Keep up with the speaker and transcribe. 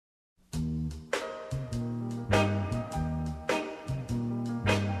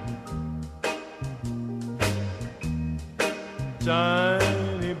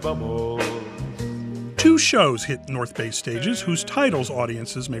tiny bubbles. Two shows hit North Bay stages whose titles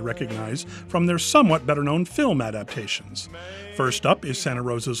audiences may recognize from their somewhat better-known film adaptations. First up is Santa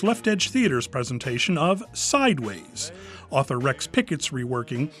Rosa's Left Edge Theater's presentation of Sideways, author Rex Pickett's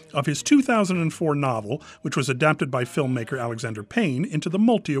reworking of his 2004 novel, which was adapted by filmmaker Alexander Payne into the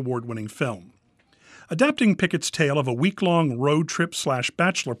multi-award-winning film. Adapting Pickett's tale of a week-long road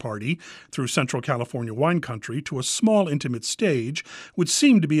trip/bachelor party through Central California wine country to a small, intimate stage would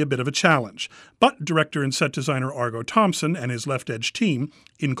seem to be a bit of a challenge, but director and set designer Argo Thompson and his Left Edge team,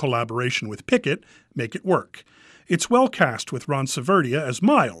 in collaboration with Pickett, make it work. It's well cast with Ron Severdia as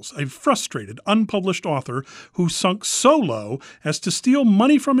Miles, a frustrated, unpublished author who sunk so low as to steal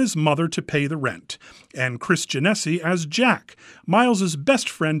money from his mother to pay the rent, and Chris Genesi as Jack, Miles's best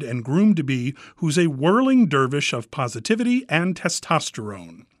friend and groom-to-be, who's a whirling dervish of positivity and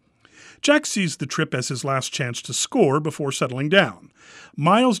testosterone. Jack sees the trip as his last chance to score before settling down.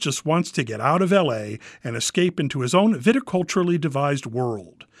 Miles just wants to get out of L.A. and escape into his own viticulturally devised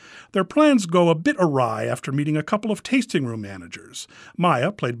world. Their plans go a bit awry after meeting a couple of tasting room managers.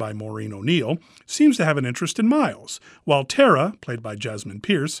 Maya, played by Maureen O'Neill, seems to have an interest in Miles, while Tara, played by Jasmine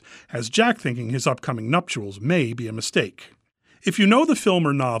Pierce, has Jack thinking his upcoming nuptials may be a mistake. If you know the film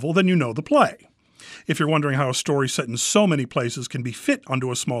or novel, then you know the play. If you're wondering how a story set in so many places can be fit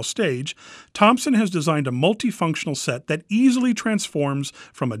onto a small stage, Thompson has designed a multifunctional set that easily transforms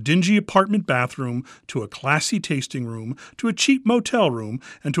from a dingy apartment bathroom to a classy tasting room to a cheap motel room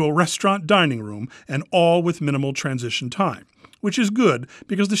and to a restaurant dining room, and all with minimal transition time, which is good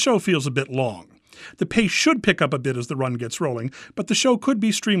because the show feels a bit long. The pace should pick up a bit as the run gets rolling, but the show could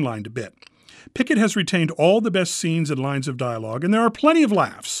be streamlined a bit. Pickett has retained all the best scenes and lines of dialogue, and there are plenty of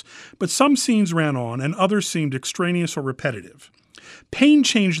laughs, but some scenes ran on and others seemed extraneous or repetitive. Payne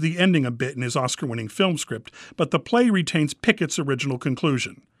changed the ending a bit in his Oscar-winning film script, but the play retains Pickett's original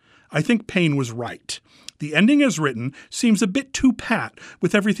conclusion. I think Payne was right. The ending as written seems a bit too pat,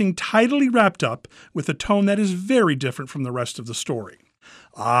 with everything tidily wrapped up with a tone that is very different from the rest of the story.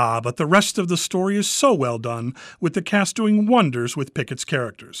 But the rest of the story is so well done, with the cast doing wonders with Pickett's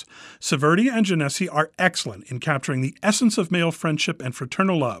characters. Severdia and Genesi are excellent in capturing the essence of male friendship and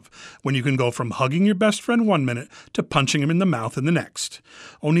fraternal love, when you can go from hugging your best friend one minute to punching him in the mouth in the next.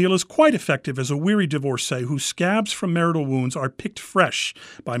 O'Neill is quite effective as a weary divorcee whose scabs from marital wounds are picked fresh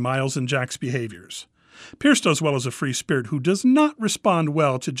by Miles and Jack's behaviors. Pierce does well as a free spirit who does not respond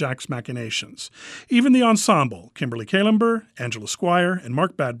well to Jack's machinations. Even the ensemble, Kimberly Kalimber, Angela Squire, and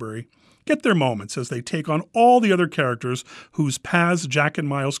Mark Badbury, get their moments as they take on all the other characters whose paths Jack and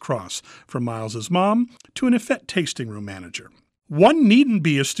Miles cross, from Miles's mom to an effete tasting room manager. One needn't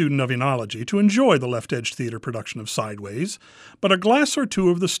be a student of enology to enjoy the Left Edge Theater production of Sideways, but a glass or two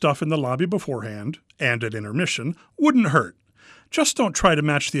of the stuff in the lobby beforehand, and at intermission, wouldn't hurt. Just don't try to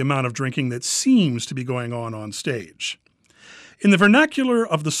match the amount of drinking that seems to be going on stage. In the vernacular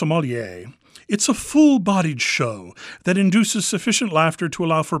of the sommelier, it's a full-bodied show that induces sufficient laughter to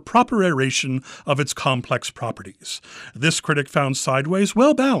allow for proper aeration of its complex properties. This critic found Sideways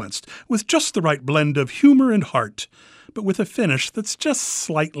well-balanced, with just the right blend of humor and heart, but with a finish that's just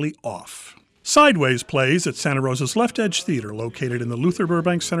slightly off. Sideways plays at Santa Rosa's Left Edge Theater, located in the Luther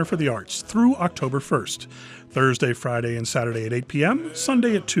Burbank Center for the Arts, through October 1st. Thursday, Friday, and Saturday at 8 p.m.,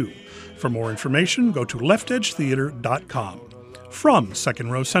 Sunday at 2. For more information, go to leftedgetheater.com. From Second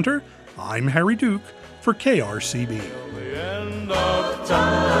Row Center, I'm Harry Duke for KRCB. The end of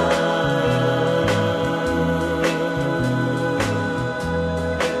time.